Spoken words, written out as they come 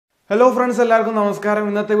Hello friends, എല്ലാവർക്കും നമസ്കാരം.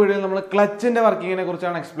 ഇന്നത്തെ വീഡിയോയിൽ നമ്മൾ ക്ലച്ചിന്റെ വർക്കിങ്ങിനെ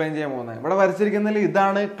കുറിച്ചാണ് എക്സ്പ്ലെയിൻ ചെയ്യാൻ പോകുന്നത്. ഇവിടെ വരച്ചിരിക്കുന്നതിൽ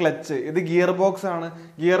ഇതാണ് ക്ലച്ച്. ഇത് ഗിയർ ബോക്സ് ആണ്.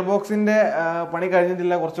 ഗിയർ ബോക്സിന്റെ പണി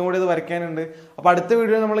കഴിഞ്ഞിട്ടില്ല, കുറച്ചും കൂടി ഇത് വരയ്ക്കാനുണ്ട്. അപ്പോൾ അടുത്ത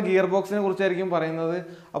വീഡിയോയിൽ നമ്മൾ ഗിയർ ബോക്സിനെ കുറിച്ചായിരിക്കും പറയുന്നത്.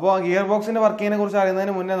 അപ്പോൾ ഗിയർ ബോക്സിന്റെ വർക്കിങ്ങിനെ കുറിച്ച്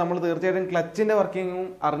അറിയുന്നതിന് മുന്നേ നമ്മൾ തീർച്ചയായിട്ടും ക്ലച്ചിന്റെ വർക്കിങ്ങും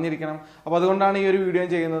അറിഞ്ഞിരിക്കണം. അപ്പോൾ അതുകൊണ്ടാണ് ഈ ഒരു വീഡിയോ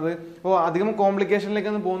ചെയ്യുന്നത്. അപ്പോൾ അധികം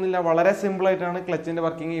കോംപ്ലിക്കേഷനിലേക്കൊന്നും പോകുന്നില്ല, വളരെ സിമ്പിൾ ആയിട്ടാണ് ക്ലച്ചിന്റെ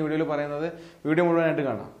വർക്കിംഗ് ഈ വീഡിയോയിൽ പറയുന്നത്. വീഡിയോ മുഴുവനായിട്ട്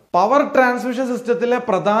കാണാം. പവർ ട്രാൻസ്മിഷൻ സിസ്റ്റത്തിലെ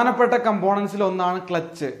പ്രധാനപ്പെട്ട കമ്പോണൻസിൽ ഒന്നാണ്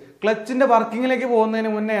ക്ലച്ച്. ക്ലച്ചിന്റെ വർക്കിങ്ങിലേക്ക് പോകുന്നതിന്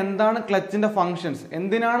മുന്നേ എന്താണ് ക്ലച്ചിന്റെ ഫങ്ഷൻസ്,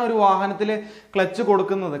 എന്തിനാണ് ഒരു വാഹനത്തിൽ ക്ലച്ച്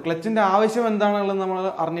കൊടുക്കുന്നത്, ക്ലച്ചിന്റെ ആവശ്യം എന്താണെന്നുള്ളത് നമ്മൾ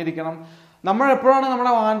അറിഞ്ഞിരിക്കണം. നമ്മൾ എപ്പോഴാണ്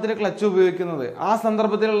നമ്മുടെ വാഹനത്തിൽ ക്ലച്ച് ഉപയോഗിക്കുന്നത്, ആ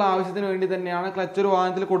സന്ദർഭത്തിലുള്ള ആവശ്യത്തിന് വേണ്ടി തന്നെയാണ് ക്ലച്ച് ഒരു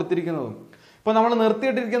വാഹനത്തിൽ കൊടുത്തിരിക്കുന്നത്. ഇപ്പോൾ നമ്മൾ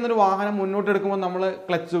നിർത്തിയിട്ടിരിക്കുന്ന ഒരു വാഹനം മുന്നോട്ട് എടുക്കുമ്പോൾ നമ്മൾ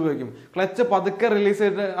ക്ലച്ച് ഉപയോഗിക്കും. ക്ലച്ച് പതുക്കെ റിലീസ്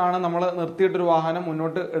ചെയ്തിട്ട് ആണ് നമ്മൾ നിർത്തിയിട്ടൊരു വാഹനം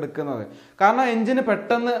മുന്നോട്ട് എടുക്കുന്നത്. കാരണം എഞ്ചിന്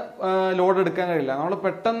പെട്ടെന്ന് ലോഡ് എടുക്കാൻ കഴിയില്ല. നമ്മൾ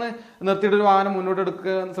പെട്ടെന്ന് നിർത്തിയിട്ടൊരു വാഹനം മുന്നോട്ട്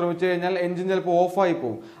എടുക്കാൻ ശ്രമിച്ചു കഴിഞ്ഞാൽ എഞ്ചിൻ ചിലപ്പോൾ ഓഫായി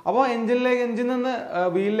പോകും. അപ്പോൾ എഞ്ചിനിൽ നിന്ന്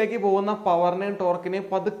വീലിലേക്ക് പോകുന്ന പവറിനെയും ടോർക്കിനെയും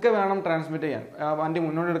പതുക്കെ വേണം ട്രാൻസ്മിറ്റ് ചെയ്യാൻ വണ്ടി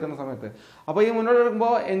മുന്നോട്ട് എടുക്കുന്ന സമയത്ത്. അപ്പോൾ ഈ മുന്നോട്ട്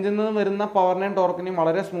എടുക്കുമ്പോൾ എഞ്ചിനിൽ നിന്ന് വരുന്ന പവറിനെയും ടോർക്കിനെയും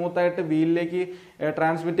വളരെ സ്മൂത്തായിട്ട് വീലിലേക്ക്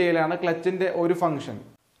ട്രാൻസ്മിറ്റ് ചെയ്യലാണ് ക്ലച്ചിൻ്റെ ഒരു ഫംഗ്ഷൻ.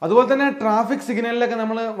 അതുപോലെ തന്നെ ട്രാഫിക് സിഗ്നലിലൊക്കെ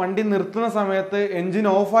നമ്മൾ വണ്ടി നിർത്തുന്ന സമയത്ത് എഞ്ചിൻ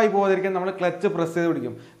ഓഫായി പോകാതിരിക്കാൻ നമ്മൾ ക്ലച്ച് പ്രസ് ചെയ്ത്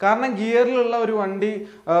പിടിക്കും. കാരണം ഗിയറിലുള്ള ഒരു വണ്ടി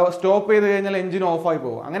സ്റ്റോപ്പ് ചെയ്ത് കഴിഞ്ഞാൽ എഞ്ചിൻ ഓഫായി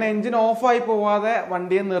പോകും. അങ്ങനെ എഞ്ചിൻ ഓഫായി പോവാതെ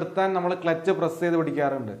വണ്ടിയെ നിർത്താൻ നമ്മൾ ക്ലച്ച് പ്രസ് ചെയ്ത്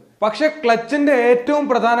പിടിക്കാറുണ്ട്. പക്ഷെ ക്ലച്ചിന്റെ ഏറ്റവും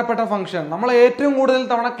പ്രധാനപ്പെട്ട ഫംഗ്ഷൻ, നമ്മൾ ഏറ്റവും കൂടുതൽ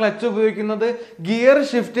തവണ ക്ലച്ച് ഉപയോഗിക്കുന്നത് ഗിയർ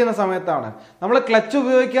ഷിഫ്റ്റ് ചെയ്യുന്ന സമയത്താണ്. നമ്മൾ ക്ലച്ച്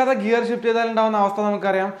ഉപയോഗിക്കാതെ ഗിയർ ഷിഫ്റ്റ് ചെയ്താൽ ഉണ്ടാകുന്ന അവസ്ഥ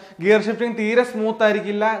നമുക്കറിയാം. ഗിയർ ഷിഫ്റ്റിംഗ് തീരെ സ്മൂത്ത്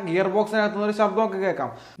ആയിരിക്കില്ല, ഗിയർ ബോക്സിനകത്തുനിന്ന് ഒരു ശബ്ദമൊക്കെ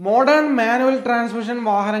കേൾക്കാം. മോഡേൺ മാനുവൽ ട്രാൻസ്മിഷൻ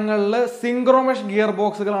വാഹനങ്ങളിൽ സിങ്ക്രോമെഷ് ഗിയർ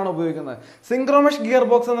ബോക്സുകളാണ് ഉപയോഗിക്കുന്നത്. സിങ്ക്രോമെഷ് ഗിയർ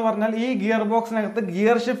ബോക്സ് എന്ന് പറഞ്ഞാൽ ഈ ഗിയർ ബോക്സിനകത്ത്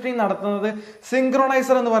ഗിയർ ഷിഫ്റ്റിംഗ് നടത്തുന്നത്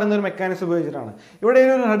സിങ്ക്രോണൈസർ എന്ന് പറയുന്ന ഒരു മെക്കാനിസം ഉപയോഗിച്ചിട്ടാണ്. ഇവിടെ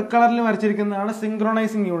ഒരു റെഡ് കളറിൽ വരച്ചിരിക്കുന്നതാണ്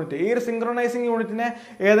സിങ്ക്രോണൈസിംഗ് യൂണിറ്റ്. ഈ ഒരു സിങ്ക്രോണൈസിംഗ് യൂണിറ്റിനെ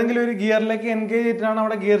ഏതെങ്കിലും ഒരു ഗിയറിലേക്ക് എൻഗേജ് ചെയ്തിട്ടാണ്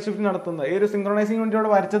അവിടെ ഗിയർ ഷിഫ്റ്റ് നടത്തുന്നത്. ഈ ഒരു സിങ്ക്രോണൈസിംഗ് യൂണിറ്റ് ഇവിടെ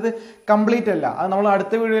വരച്ചത് കംപ്ലീറ്റ് അല്ല, അത് നമ്മൾ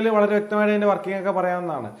അടുത്ത വീഡിയോയിൽ വളരെ വ്യക്തമായിട്ട് അതിന്റെ വർക്കിംഗ് ഒക്കെ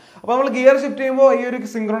പറയാവുന്നതാണ്. അപ്പോൾ നമ്മൾ ഗിയർ ഷിഫ്റ്റ് ചെയ്യുമ്പോൾ ഈ ഒരു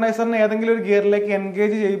സിങ്ക്രോണൈസറിനെ ഏതെങ്കിലും ഒരു ഗിയറിലേക്ക്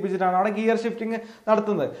എൻഗേജ് ചെയ്യിപ്പിച്ചിട്ടാണ് അവിടെ ഗിയർ ഷിഫ്റ്റിംഗ്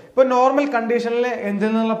നടത്തുന്നത്. ഇപ്പോൾ നോർമൽ കണ്ടീഷനിൽ എഞ്ചിനിൽ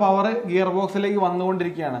നിന്നുള്ള പവർ ഗിയർ ബോക്സിലേക്ക്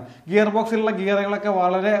വന്നുകൊണ്ടിരിക്കുകയാണ്. ഗിയർ ബോക്സിലുള്ള ഗിയറുകളൊക്കെ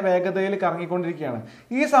വളരെ വേഗതയിൽ കറങ്ങിക്കൊണ്ടിരിക്കുകയാണ്.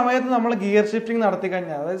 ഈ സമയത്ത് നമ്മൾ ഗിയർ ഷിഫ്റ്റിംഗ് നടത്തി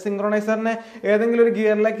കഴിഞ്ഞാൽ, അതായത് സിങ്ക്രോണൈസറിനെ ഏതെങ്കിലും ഒരു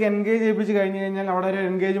ഗിയറിലേക്ക് എൻഗേജ് ചെയ്യിപ്പിച്ച് കഴിഞ്ഞ് കഴിഞ്ഞാൽ അവിടെ ഒരു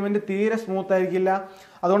എൻഗേജ്മെന്റ് തീരെ സ്മൂത്ത് ആയിരിക്കില്ല.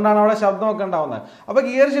 അതുകൊണ്ടാണ് അവിടെ ശബ്ദമൊക്കെ ഉണ്ടാവുന്നത്. അപ്പോൾ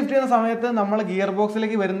ഗിയർ ഷിഫ്റ്റ് ചെയ്യുന്ന സമയത്ത് നമ്മൾ ഗിയർ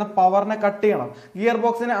ബോക്സിലേക്ക് വരുന്ന പവറിനെ കട്ട് ചെയ്യണം. ഗിയർ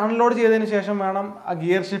ബോക്സിനെ അൺലോഡ് ചെയ്തതിന് ശേഷം വേണം ആ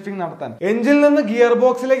ഗിയർ ഷിഫ്റ്റിംഗ് നടത്താൻ. എഞ്ചിനിൽ നിന്ന് ഗിയർ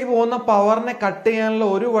ബോക്സിലേക്ക് പോകുന്ന പവറിനെ കട്ട് ചെയ്യാനുള്ള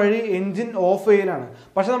ഒരു വഴി എഞ്ചിൻ ഓഫ് ചെയ്യലാണ്.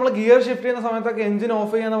 പക്ഷെ നമ്മൾ ഗിയർ ഷിഫ്റ്റ് ചെയ്യുന്ന സമയത്തൊക്കെ എഞ്ചിൻ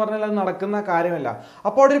ഓഫ് ചെയ്യുക എന്ന് പറഞ്ഞാൽ അത് നടക്കുന്ന കാര്യമല്ല.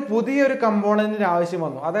 അപ്പോൾ ഒരു പുതിയൊരു കമ്പോണന്റിന്റെ ആവശ്യം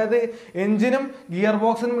വന്നു. അതായത് എഞ്ചിനും ഗിയർ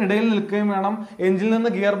ബോക്സിനും ഇടയിൽ നിൽക്കുകയും വേണം, എഞ്ചിനിൽ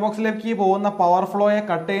നിന്ന് ഗിയർ ബോക്സിലേക്ക് പോകുന്ന പവർ ഫ്ലോയെ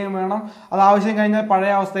കട്ട് ചെയ്യുകയും വേണം, അത് ആവശ്യം കഴിഞ്ഞാൽ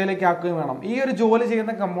പഴയ അവസ്ഥയിലേക്ക് ആക്കുകയും വേണം. ഈ ഒരു ജോലി ചെയ്യുന്ന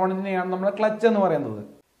കമ്പോണന്റിനെയാണ് നമ്മൾ ക്ലച്ച് എന്ന് പറയുന്നത്.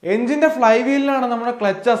 എഞ്ചിന്റെ ഫ്ലൈ വീലിലാണ് നമ്മൾ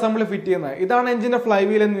ക്ലച്ച് അസംബ്ലി ഫിറ്റ് ചെയ്യുന്നത്. ഇതാണ് എഞ്ചിന്റെ ഫ്ലൈ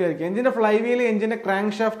വീൽ എന്ന് വിചാരിക്കും. എഞ്ചിന്റെ ഫ്ലൈ വീൽ എഞ്ചിന്റെ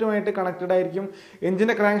ക്രാങ്ക് ഷാഫ്റ്റുമായിട്ട് കണക്റ്റഡ് ആയിരിക്കും.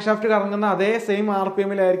 എഞ്ചിന്റെ ക്രാങ്ക് ഷാഫ്റ്റ് കറങ്ങുന്ന അതേ സെയിം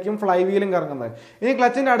RPM-ലായിരിക്കും ഫ്ലൈ വീലും കറങ്ങുന്നത്. ഇനി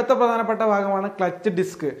ക്ലച്ചിന്റെ അടുത്ത പ്രധാനപ്പെട്ട ഭാഗമാണ് ക്ലച്ച്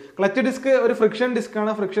ഡിസ്ക്. ക്ലച്ച് ഡിസ്ക് ഒരു ഫ്രിക്ഷൻ ഡിസ്ക്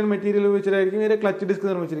ആണ്. ഫ്രിക്ഷൻ മെറ്റീരിയൽ ഉപയോഗിച്ചിട്ടായിരിക്കും ഈ ക്ലച്ച് ഡിസ്ക്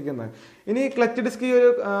നിർമ്മിച്ചിരിക്കുന്നത്. ഇനി ക്ലച്ച് ഡിസ്ക് ഈ ഒരു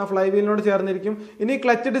ഫ്ലൈ വീലിനോട് ചേർന്നിരിക്കും. ഇനി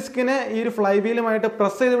ക്ലച്ച് ഡിസ്കിനെ ഈ ഒരു ഫ്ലൈ വീലുമായിട്ട്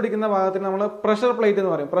പ്രസ് ചെയ്ത് പിടിക്കുന്ന ഭാഗത്തിന് നമ്മൾ പ്രഷർ പ്ലേറ്റ്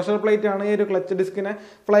എന്ന് പറയും. പ്രഷർ പ്ലേറ്റ് ആണ് ഈ ഒരു ക്ലച്ച് ഡിസ്കിനെ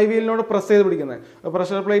ഫ്ലൈ വീലിനോട് പ്രസ് ചെയ്ത് പിടിക്കുന്നത്.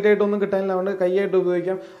 പ്രഷർ പ്ലേറ്റ് ആയിട്ടൊന്നും കിട്ടാനില്ല, അതുകൊണ്ട് കൈയായിട്ട്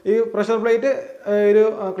ഉപയോഗിക്കാം. ഈ പ്രഷർ പ്ലേറ്റ് ഒരു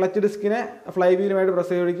ക്ലച്ച് ഡിസ്കിനെ ഫ്ലൈ വീലുമായിട്ട് പ്രസ്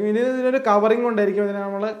ചെയ്ത് പിടിക്കും. ഇതിനൊരു കവറിംഗ് കൊണ്ടായിരിക്കും, ഇതിനെ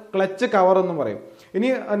നമ്മൾ ക്ലച്ച് കവർ എന്നും പറയും. ഇനി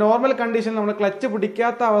നോർമൽ കണ്ടീഷനിൽ നമ്മൾ ക്ലച്ച്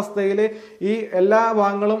പിടിക്കാത്ത അവസ്ഥയിൽ ഈ എല്ലാ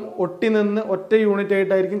ഭാഗങ്ങളും ഒട്ടി നിന്ന് ഒറ്റ യൂണിറ്റ്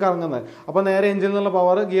ആയിട്ടായിരിക്കും കറങ്ങുന്നത്. അപ്പോൾ നേരെ എഞ്ചിനിൽ നിന്നുള്ള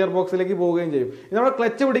പവർ ഗിയർ ബോക്സിലേക്ക് പോവുകയും ചെയ്യും. ഇത് നമ്മൾ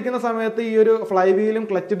ക്ലച്ച് പിടിക്കുന്ന സമയത്ത് ഈ ഒരു ഫ്ലൈ വീലും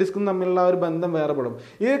ക്ലച്ച് ഡിസ്കും തമ്മിലുള്ള ഒരു ബന്ധം വേർപെടും.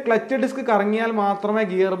 ഈ ക്ലച്ച് ഡിസ്ക് കറങ്ങിയാൽ മാത്രമേ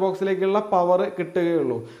ഗിയർ ബോക്സിലേക്കുള്ള പവർ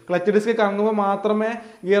കിട്ടുകയുള്ളൂ. ക്ലച്ച് ഡിസ്ക് കറങ്ങുമ്പോൾ മാത്രമേ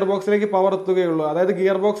ഗിയർ ബോക്സിലേക്ക് പവർ എത്തുകയുള്ളൂ. അതായത്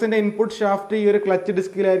ഗിയർ ബോക്സിന്റെ ഇൻപുട്ട് ഷാഫ്റ്റ് ഈ ഒരു ക്ലച്ച്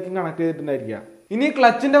ഡിസ്കിലായിരിക്കും കണക്ട് ചെയ്തിട്ടുണ്ടായിരിക്കുക. ഇനി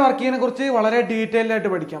ക്ലച്ചിന്റെ വർക്കിങ്ങിനെ കുറിച്ച് വളരെ ഡീറ്റെയിൽഡ് ആയിട്ട്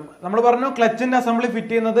പഠിക്കാം. നമ്മൾ പറഞ്ഞു ക്ലച്ചിന്റെ അസംബ്ലി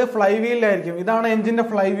ഫിറ്റ് ചെയ്യുന്നത് ഫ്ലൈ വീലിലായിരിക്കും. ഇതാണ് എഞ്ചിന്റെ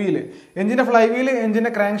ഫ്ലൈ വീല്. എഞ്ചിന്റെ ഫ്ലൈ വീല്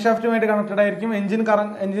എഞ്ചിന്റെ ക്രാങ്ക് ഷാഫ്റ്റുമായിട്ട് കണക്റ്റഡ് ആയിരിക്കും.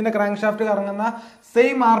 എഞ്ചിന്റെ ക്രാങ്ക് ഷാഫ്റ്റ് കറങ്ങുന്ന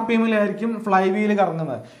സെയിം RPM-ലായിരിക്കും ഫ്ലൈ വീല്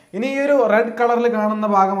കറങ്ങുന്നത്. ഇനി ഈ ഒരു റെഡ് കളറിൽ കാണുന്ന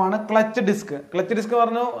ഭാഗമാണ് ക്ലച്ച് ഡിസ്ക്. ക്ലച്ച് ഡിസ്ക്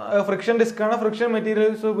പറഞ്ഞു ഫ്രിക്ഷൻ ഡിസ്ക് ആണ്. ഫ്രിക്ഷൻ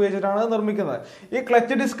മെറ്റീരിയൽസ് ഉപയോഗിച്ചിട്ടാണ് നിർമ്മിക്കുന്നത്. ഈ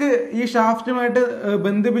ക്ലച്ച് ഡിസ്ക് ഈ ഷാഫ്റ്റുമായിട്ട്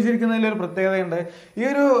ബന്ധിപ്പിച്ചിരിക്കുന്നതിൽ ഒരു പ്രത്യേകതയുണ്ട്. ഈ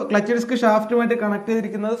ഒരു ക്ലച്ച് ഡിസ്ക് ഷാഫ്റ്റുമായിട്ട് കണക്ട്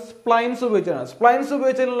ചെയ്തിരിക്കുന്നത് സ്പ്ലൈൻസ് ഉപയോഗിച്ചാണ്. സ്പ്ലൈൻസ്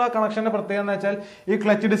ഉപയോഗിച്ചുള്ള കണക്ഷന്റെ പ്രത്യേകത എന്ന് വെച്ചാൽ ഈ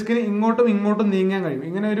ക്ലച്ച് ഡിസ്കിന് ഇങ്ങോട്ടും ഇങ്ങോട്ടും നീങ്ങാൻ കഴിയും.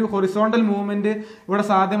 ഇങ്ങനെ ഒരു ഹൊറിസോണ്ടൽ മൂവ്മെന്റ് ഇവിടെ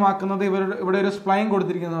സാധ്യമാക്കുന്നത് ഇവിടെ ഒരു സ്പ്ലൈൻ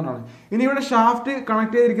കൊടുത്തിരിക്കുന്നതുകൊണ്ടാണ്. ഇനി ഇവിടെ ഷാഫ്റ്റ്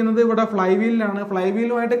കണക്ട് ചെയ്തിരിക്കുന്നത് ഇവിടെ ഫ്ലൈ വീലിലാണ്. ഫ്ലൈ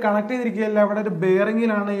വീലുമായിട്ട് കണക്ട് ചെയ്തിരിക്കുകയല്ല, അവിടെ ഒരു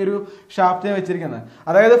ബെയറിംഗിലാണ് ഈ ഒരു ഷാഫ്റ്റ് വെച്ചിരിക്കുന്നത്.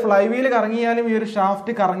 അതായത് ഫ്ലൈ വീൽ കറങ്ങിയാലും ഈ ഒരു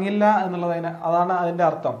ഷാഫ്റ്റ് കറങ്ങില്ല എന്നുള്ളതിന് അതാണ് അതിന്റെ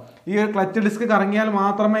അർത്ഥം. ഈ ഒരു ക്ലച്ച് ഡിസ്ക് കറങ്ങിയാൽ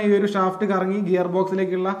മാത്രമേ ഈ ഒരു ഷാഫ്റ്റ് കറങ്ങി ഗിയർ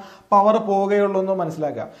ബോക്സിലേക്കുള്ള പവർ പോവുകയുള്ളൂ എന്ന്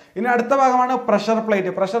മനസ്സിലാക്കുക. ഇനി അടുത്ത ഭാഗമാണ് പ്രഷർ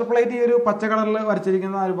പ്ലേറ്റ്. പ്രഷർ പ്ലേറ്റ് ഈ ഒരു പച്ച കളറിൽ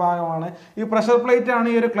വരച്ചിരിക്കുന്ന ഒരു ഭാഗമാണ്. ഈ പ്രഷർ പ്ലേറ്റ് ആണ്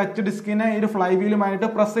ഈ ഒരു ക്ലച്ച് ഡിസ്കിനെ ഈ ഒരു ഫ്ലൈ വീലുമായിട്ട്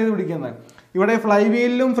പ്രസ് ചെയ്ത് പിടിക്കുന്നത്. ഇവിടെ ഫ്ലൈ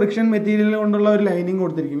വീലിലും ഫ്രിക്ഷൻ മെറ്റീരിയൽ കൊണ്ടുള്ള ഒരു ലൈനിങ്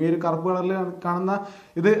കൊടുത്തിരിക്കും. ഈ ഒരു കറുപ്പ് കളറിൽ കാണുന്ന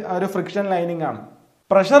ഇത് ഒരു ഫ്രിക്ഷൻ ലൈനിങ് ആണ്.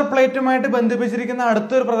 പ്രഷർ പ്ലേറ്റുമായിട്ട് ബന്ധിപ്പിച്ചിരിക്കുന്ന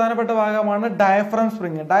അടുത്തൊരു പ്രധാനപ്പെട്ട ഭാഗമാണ് ഡയഫ്രം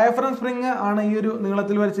സ്പ്രിങ്. ഡയഫ്രം സ്പ്രിങ് ആണ് ഈ ഒരു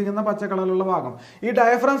നീളത്തിൽ വരച്ചിരിക്കുന്ന പച്ച കളറിലുള്ള ഭാഗം. ഈ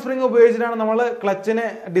ഡയഫ്രം സ്പ്രിങ് ഉപയോഗിച്ചിട്ടാണ് നമ്മൾ ക്ലച്ചിനെ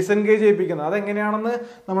ഡിസെൻഗേജ് ചെയ്യിപ്പിക്കുന്നത്. അതെങ്ങനെയാണെന്ന്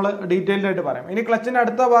നമ്മൾ ഡീറ്റെയിൽഡ് ആയിട്ട് പറയാം. ഇനി ക്ലച്ചിന്റെ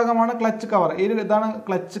അടുത്ത ഭാഗമാണ് ക്ലച്ച് കവർ. ഇതാണ്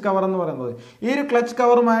ക്ലച്ച് കവർ എന്ന് പറയുന്നത്. ഈ ഒരു ക്ലച്ച്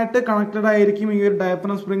കവറുമായിട്ട് കണക്റ്റഡ് ആയിരിക്കും ഈ ഒരു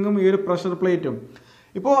ഡയഫ്രം സ്പ്രിങ്ങും ഈ ഒരു പ്രഷർ പ്ലേറ്റും.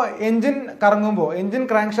 ഇപ്പോൾ engine കറങ്ങുമ്പോൾ, engine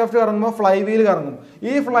crank shaft കറങ്ങുമ്പോൾ fly wheel കറങ്ങും.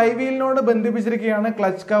 ഈ ഫ്ലൈ വീലിനോട് ബന്ധിപ്പിച്ചിരിക്കുകയാണ്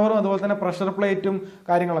ക്ലച്ച് കവറും അതുപോലെ തന്നെ പ്രഷർ പ്ലേറ്റും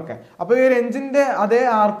കാര്യങ്ങളൊക്കെ. അപ്പോൾ ഈ ഒരു എഞ്ചിന്റെ അതേ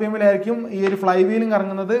RPM-ലായിരിക്കും ഈ ഒരു ഫ്ലൈ വീലും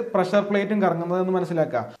കറങ്ങുന്നത്, പ്രഷർ പ്ലേറ്റും കറങ്ങുന്നത് എന്ന്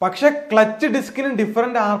മനസ്സിലാക്കുക. പക്ഷെ ക്ലച്ച് ഡിസ്കിന്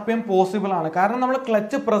ഡിഫറെന്റ് RPM പോസിബിൾ ആണ്. കാരണം നമ്മൾ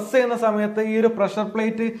ക്ലച്ച് പ്രസ് ചെയ്യുന്ന സമയത്ത് ഈ ഒരു പ്രഷർ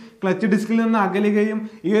പ്ലേറ്റ് ക്ലച്ച് ഡിസ്കിൽ നിന്ന് അകലുകയും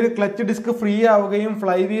ഈ ഒരു ക്ലച്ച് ഡിസ്ക് ഫ്രീ ആവുകയും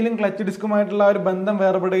ഫ്ലൈ വീലും ക്ലച്ച് ഡിസ്കുമായിട്ടുള്ള ഒരു ബന്ധം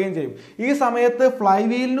വേർപെടുകയും ചെയ്യും. ഈ സമയത്ത് ഫ്ലൈ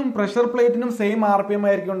വീലിനും പ്രഷർ പ്ലേറ്റിനും സെയിം RPM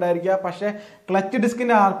ആയിരിക്കും ഉണ്ടായിരിക്കുക. പക്ഷെ ക്ലച്ച്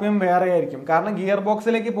ഡിസ്കിന്റെ RPM വേറെ ആയിരിക്കും. കാരണം ഗിയർ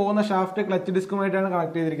ബോക്സിലേക്ക് പോകുന്ന ഷാഫ്റ്റ് ക്ലച്ച് ഡിസ്കുമായിട്ടാണ്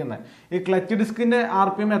കണക്ട് ചെയ്തിരിക്കുന്നത്. ഈ ക്ലച്ച് ഡിസ്കിന്റെ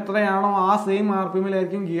RPM എത്രയാണോ ആ സെയിം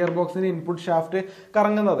RPM-ലായിരിക്കും ഗിയർ ബോക്സിന്റെ ഇൻപുട്ട് ഷാഫ്റ്റ്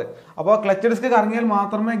കറങ്ങുന്നത്. അപ്പോൾ ക്ലച്ച് ഡിസ്ക് കറങ്ങിയാൽ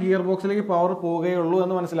മാത്രമേ ഗിയർ ബോക്സിലേക്ക് പവർ പോവുകയുള്ളൂ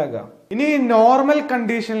എന്ന് മനസ്സിലാക്കുക. ഇനി നോർമൽ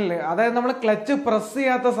കണ്ടീഷനിൽ, അതായത് നമ്മൾ ക്ലച്ച് പ്രസ്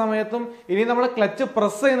ചെയ്യാത്ത സമയത്തും ഇനി നമ്മൾ ക്ലച്ച്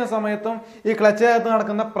പ്രസ് ചെയ്യുന്ന സമയത്തും ഈ ക്ലച്ചിനകത്ത്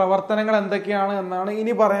നടക്കുന്ന പ്രവർത്തനങ്ങൾ എന്തൊക്കെയാണ് എന്നാണ്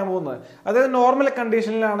ഇനി പറയാൻ പോകുന്നത്. അതായത് നോർമൽ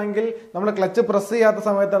കണ്ടീഷനിലാണെങ്കിൽ നമ്മൾ ക്ലച്ച് പ്രസ് ചെയ്യാത്ത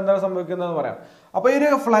സമയത്ത് എന്താണ് സംഭവിക്കുന്നത് പറയാം. അപ്പൊ ഈ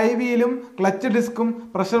ഒരു ഫ്ലൈ വീലും ക്ലച്ച് ഡിസ്കും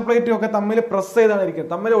പ്രഷർ പ്ലേറ്റും ഒക്കെ തമ്മിൽ പ്രസ് ചെയ്താണ്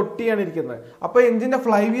ഇരിക്കുന്നത്, തമ്മിൽ ഒട്ടിയാണ് ഇരിക്കുന്നത്. അപ്പൊ എഞ്ചിന്റെ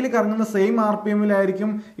ഫ്ലൈ വീല് കറങ്ങുന്ന സെയിം RPM-ലായിരിക്കും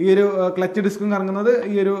ഈ ഒരു ക്ലച്ച് ഡിസ്കും കറങ്ങുന്നത്,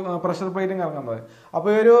 ഈ ഒരു പ്രഷർ പ്ലേറ്റും കറങ്ങുന്നത്. അപ്പൊ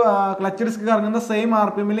ഈ ഒരു ക്ലച്ച് ഡിസ്ക് കറങ്ങുന്ന സെയിം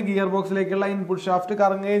RPM-ൽ ഗിയർ ബോക്സിലേക്കുള്ള ഇൻപുട്ട് ഷാഫ്റ്റ്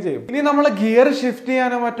കറങ്ങുകയും ചെയ്യും. ഇനി നമ്മൾ ഗിയർ ഷിഫ്റ്റ്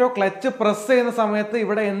ചെയ്യാനോ മറ്റോ ക്ലച്ച് പ്രസ് ചെയ്യുന്ന സമയത്ത്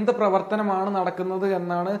ഇവിടെ എന്ത് പ്രവർത്തനമാണ് നടക്കുന്നത്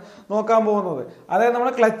എന്നാണ് നോക്കാൻ പോകുന്നത്. അതായത്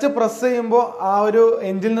നമ്മൾ ക്ലച്ച് പ്രസ് ചെയ്യുമ്പോൾ ആ ഒരു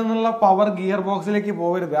എഞ്ചിൽ നിന്നുള്ള പവർ ഗിയർ ബോക്സിലേക്ക്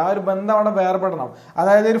പോകരുത്. ആ ഒരു ബന്ധം അവിടെ വേർപെടണം.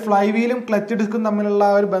 അതായത് ഒരു ഫ്ലൈ വീലും ക്ലച്ച് ഡിസ്കും തമ്മിലുള്ള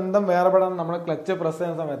ആ ഒരു ബന്ധം വേർപെടണം നമ്മൾ ക്ലച്ച് പ്രസ്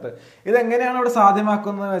ചെയ്യുന്ന സമയത്ത്. ഇത് എങ്ങനെയാണ് ഇവിടെ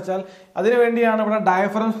സാധ്യമാക്കുന്നത് വെച്ചാൽ അതിനുവേണ്ടിയാണ് ഇവിടെ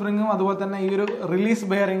ഡയഫ്രം സ്പ്രിങ്ങും അതുപോലെ തന്നെ ഈ ഒരു റിലീസ്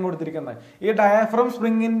ബെയറിംഗ് കൊടുത്തിരിക്കുന്നത്. ഈ ഡയഫ്രം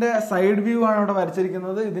സ്പ്രിങ്ങിന്റെ സൈഡ് വ്യൂ ആണ് ഇവിടെ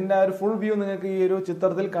വരച്ചിരിക്കുന്നത്. ഇതിന്റെ ആ ഒരു ഫുൾ വ്യൂ നിങ്ങൾക്ക് ഈ ഒരു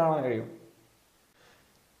ചിത്രത്തിൽ കാണാൻ കഴിയും.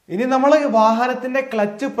 ഇനി നമ്മൾ വാഹനത്തിന്റെ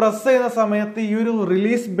ക്ലച്ച് പ്രസ് ചെയ്യുന്ന സമയത്ത് ഈ ഒരു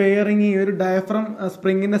റിലീസ് ബെയറിംഗ് ഈ ഒരു ഡയഫ്രം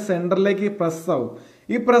സ്പ്രിങ്ങിന്റെ സെന്ററിലേക്ക് പ്രസ് ആവും.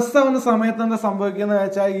 ഈ പ്രസ് ആവുന്ന സമയത്ത് എന്താ സംഭവിക്കുന്നത്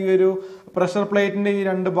വെച്ചാൽ ഈ ഒരു പ്രഷർ പ്ലേറ്റിന്റെ ഈ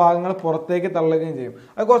രണ്ട് ഭാഗങ്ങൾ പുറത്തേക്ക് തള്ളുകയും ചെയ്യും.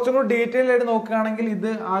 അത് കുറച്ചും കൂടി ഡീറ്റെയിൽ ആയിട്ട് നോക്കുകയാണെങ്കിൽ ഇത്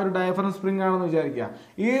ആ ഒരു ഡയഫ്രം സ്പ്രിംഗ് ആണെന്ന് വിചാരിക്കുക.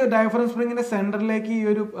 ഈ ഡയഫ്രം സ്പ്രിങ്ങിന്റെ സെന്ററിലേക്ക് ഈ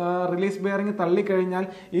ഒരു റിലീസ് ബെയറിംഗ് തള്ളിക്കഴിഞ്ഞാൽ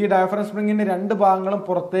ഈ ഡയഫ്രം സ്പ്രിങ്ങിന്റെ രണ്ട് ഭാഗങ്ങളും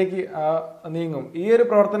പുറത്തേക്ക് നീങ്ങും. ഈ ഒരു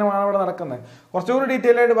പ്രവർത്തനമാണ് ഇവിടെ നടക്കുന്നത്. കുറച്ചുകൂടി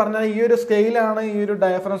ഡീറ്റെയിൽ ആയിട്ട് പറഞ്ഞാൽ ഈ ഒരു സ്കെയിലാണ് ഈ ഒരു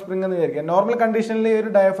ഡയഫ്രം സ്പ്രിംഗ് എന്ന് വിചാരിക്കുക. നോർമൽ കണ്ടീഷനിൽ ഈ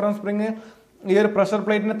ഒരു ഡയഫ്രം സ്പ്രിംഗ് ഈ ഒരു പ്രഷർ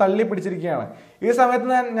പ്ലേറ്റിനെ തള്ളി പിടിച്ചിരിക്കുകയാണ്. ഈ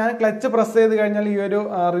സമയത്ത് ഞാൻ ക്ലച്ച് പ്രസ് ചെയ്ത് കഴിഞ്ഞാൽ ഈ ഒരു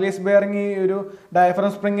റിലീസ് ബെയറിംഗ് ഈ ഒരു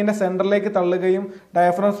ഡയഫ്രം സ്പ്രിങ്ങിന്റെ സെന്ററിലേക്ക് തള്ളുകയും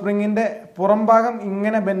ഡയഫ്രം സ്പ്രിങ്ങിന്റെ പുറം ഭാഗം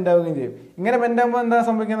ഇങ്ങനെ ബെൻഡ് ആവുകയും ചെയ്യും. ഇങ്ങനെ ബെൻഡ് ആകുമ്പോൾ എന്താ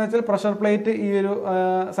സംഭവിക്കുന്നത് വെച്ചാൽ പ്രഷർ പ്ലേറ്റ് ഈ ഒരു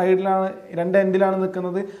സൈഡിലാണ്, രണ്ട് എൻഡിലാണ്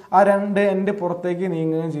നിൽക്കുന്നത്. ആ രണ്ട് എൻഡ് പുറത്തേക്ക്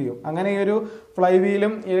നീങ്ങുകയും ചെയ്യും. അങ്ങനെ ഈ ഒരു ഫ്ലൈ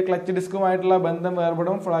വീലും ഈ ക്ലച്ച് ഡിസ്കുമായിട്ടുള്ള ബന്ധം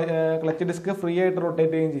വേർപെടും. ക്ലച്ച് ഡിസ്ക് ഫ്രീ ആയിട്ട്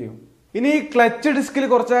റൊട്ടേറ്റ് ചെയ്യുകയും ചെയ്യും. ഇനി ഈ ക്ലച്ച് ഡിസ്കിൽ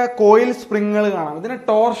കുറച്ച് കോയിൽ സ്പ്രിങ്ങുകൾ കാണാം. ഇതിന്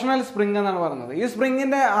ടോർഷണൽ സ്പ്രിംഗ് എന്നാണ് പറയുന്നത്. ഈ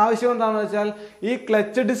സ്പ്രിങ്ങിന്റെ ആവശ്യം എന്താണെന്ന് വെച്ചാൽ ഈ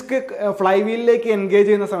ക്ലച്ച് ഡിസ്ക് ഫ്ലൈ വീലിലേക്ക് എൻഗേജ്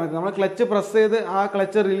ചെയ്യുന്ന സമയത്ത് നമ്മൾ ക്ലച്ച് പ്രസ് ചെയ്ത് ആ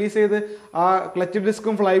ക്ലച്ച് റിലീസ് ചെയ്ത് ആ ക്ലച്ച്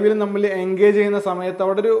ഡിസ്കും ഫ്ലൈ വീലും തമ്മിൽ എൻഗേജ് ചെയ്യുന്ന സമയത്ത്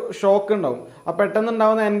അവിടെ ഒരു ഷോക്ക് ഉണ്ടാവും. ആ പെട്ടെന്ന്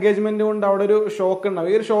ഉണ്ടാവുന്ന എൻഗേജ്മെന്റ് കൊണ്ട് അവിടെ ഒരു ഷോക്ക്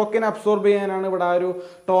ഉണ്ടാവും. ഈ ഒരു ഷോക്കിനെ അബ്സോർബ് ചെയ്യാനാണ് ഇവിടെ ആ ഒരു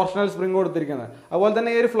ടോർഷണൽ സ്പ്രിംഗ് കൊടുത്തിരിക്കുന്നത്. അതുപോലെ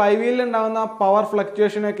തന്നെ ഈ ഒരു ഫ്ലൈ വീലിൽ ഉണ്ടാകുന്ന പവർ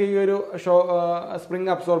ഫ്ലക്ച്വേഷനൊക്കെ ഈ ഒരു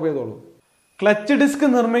സ്പ്രിംഗ് അബ്സോർബ് ചെയ്തോളൂ. ക്ലച്ച് ഡിസ്ക്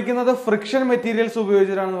നിർമ്മിക്കുന്നത് ഫ്രിക്ഷൻ മെറ്റീരിയൽസ്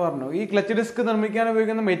ഉപയോഗിച്ചിട്ടാണെന്ന് പറഞ്ഞു. ഈ ക്ലച്ച് ഡിസ്ക് നിർമ്മിക്കാൻ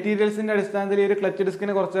ഉപയോഗിക്കുന്ന മെറ്റീരിയൽസിന്റെ അടിസ്ഥാനത്തിൽ ഈ ഒരു ക്ലച്ച്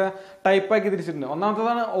ഡിസ്കിനെ കുറച്ച് ടൈപ്പാക്കി തിരിച്ചിട്ടുണ്ട്.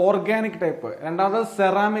 ഒന്നാമത്തേതാണ് ഓർഗാനിക് ടൈപ്പ്, രണ്ടാമത്തത്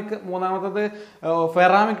സെറാമിക്, മൂന്നാമത്തത്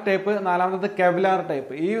ഫെറാമിക് ടൈപ്പ്, നാലാമത്തത് കെവ്ലാർ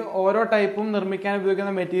ടൈപ്പ്. ഈ ഓരോ ടൈപ്പും നിർമ്മിക്കാൻ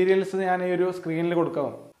ഉപയോഗിക്കുന്ന മെറ്റീരിയൽസ് ഞാൻ ഈ ഒരു സ്ക്രീനിൽ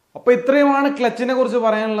കൊടുക്കാം. അപ്പൊ ഇത്രയുമാണ് ക്ലച്ചിനെ കുറിച്ച്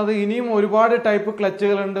പറയാനുള്ളത്. ഇനിയും ഒരുപാട് ടൈപ്പ്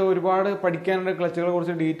ക്ലച്ചുകളുണ്ട്, ഒരുപാട് പഠിക്കാനുണ്ട് ക്ലച്ചുകളെ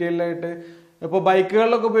കുറിച്ച് ഡീറ്റെയിൽ ആയിട്ട്. ഇപ്പോൾ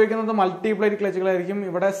ബൈക്കുകളിലൊക്കെ ഉപയോഗിക്കുന്നത് മൾട്ടി പ്ലേറ്റ് ക്ലച്ചുകളായിരിക്കും.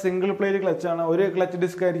 ഇവിടെ സിംഗിൾ പ്ലേറ്റ് ക്ലച്ചാണ്, ഒരു ക്ലച്ച്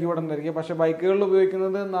ഡിസ്ക് ആയിരിക്കും ഇവിടെ ഉണ്ടായിരിക്കും. പക്ഷേ ബൈക്കുകളിൽ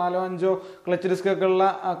ഉപയോഗിക്കുന്നത് 4-5 ക്ലച്ച് ഡിസ്ക് ഒക്കെ ഉള്ള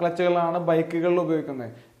ക്ലച്ചുകളാണ് ബൈക്കുകളിൽ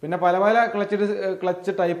ഉപയോഗിക്കുന്നത്. പിന്നെ പല പല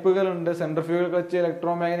clutch ടൈപ്പുകളുണ്ട്. Centrifugal clutch,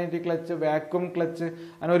 electro magnetic clutch, vacuum clutch,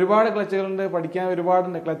 അങ്ങനെ ഒരുപാട് ക്ലച്ചുകളുണ്ട്. പഠിക്കാൻ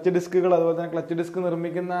ഒരുപാടുണ്ട്. ക്ലച്ച് ഡിസ്കുകൾ, അതുപോലെ തന്നെ ക്ലച്ച് ഡിസ്ക്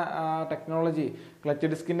നിർമ്മിക്കുന്ന ടെക്നോളജി, ക്ലച്ച്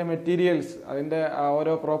ഡിസ്കിന്റെ മെറ്റീരിയൽസ്, അതിന്റെ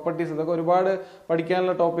ഓരോ പ്രോപ്പർട്ടീസ്, ഇതൊക്കെ ഒരുപാട്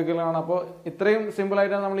പഠിക്കാനുള്ള ടോപ്പിക്കുകളാണ്. അപ്പോൾ ഇത്രയും സിമ്പിൾ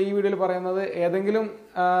ആയിട്ടാണ് നമ്മൾ ഈ വീഡിയോയിൽ പറയുന്നത്. ഏതെങ്കിലും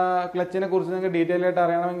ക്ലച്ചിനെ കുറിച്ച് നിങ്ങൾക്ക് ഡീറ്റെയിൽ ആയിട്ട്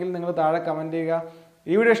അറിയണമെങ്കിൽ നിങ്ങൾ താഴെ കമന്റ് ചെയ്യുക.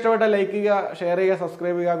 ഈ വീഡിയോ ഇഷ്ടപ്പെട്ടാൽ ലൈക്ക് ചെയ്യുക, ഷെയർ ചെയ്യുക,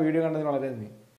 സബ്സ്ക്രൈബ് ചെയ്യുക. വീഡിയോ കണ്ടതിന് വളരെ നന്ദി.